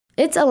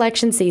It's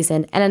election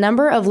season, and a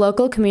number of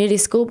local community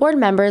school board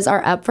members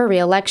are up for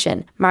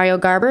re-election. Mario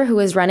Garber, who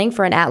is running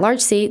for an at-large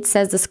seat,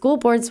 says the school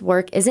board's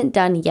work isn't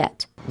done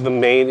yet. The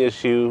main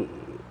issue,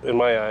 in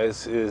my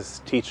eyes,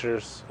 is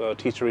teachers,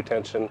 teacher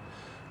retention,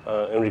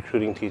 and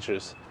recruiting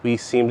teachers. We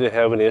seem to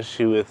have an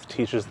issue with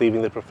teachers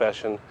leaving the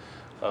profession,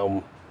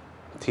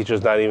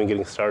 teachers not even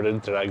getting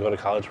started. They're not going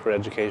to college for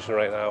education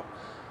right now.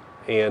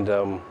 And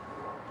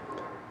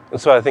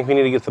so I think we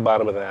need to get to the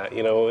bottom of that.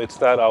 You know,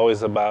 it's not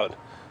always about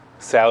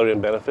salary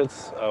and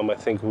benefits. I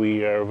think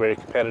we are very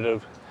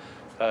competitive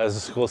as a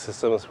school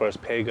system as far as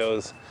pay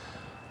goes.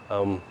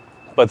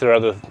 But there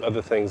are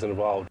other things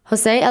involved.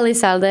 Jose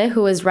Elizalde,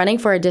 who is running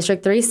for a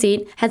District 3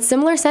 seat, had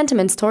similar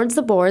sentiments towards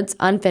the board's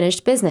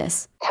unfinished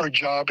business. Our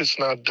job is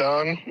not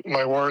done.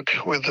 My work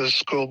with the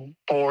school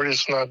board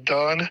is not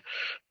done.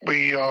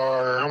 We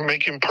are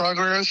making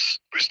progress.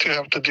 We still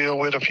have to deal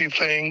with a few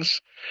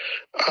things.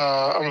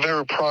 I'm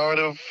very proud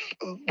of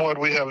what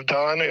we have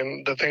done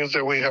and the things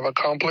that we have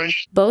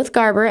accomplished. Both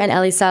Garber and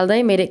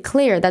Elizalde made it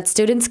clear that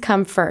students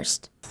come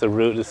first. The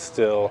root is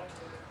still,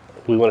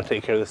 we want to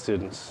take care of the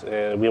students,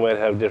 and we might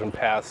have different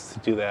paths to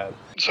do that.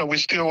 So we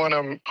still want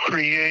to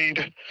create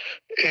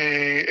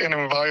an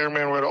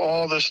environment where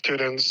all the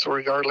students,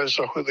 regardless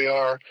of who they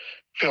are,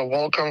 feel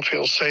welcome,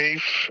 feel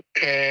safe,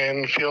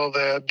 and feel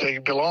that they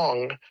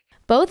belong.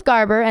 Both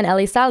Garber and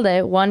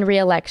Elizalde won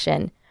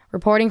re-election.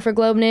 Reporting for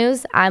Globe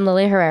News, I'm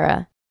Liliana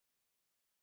Herrerra.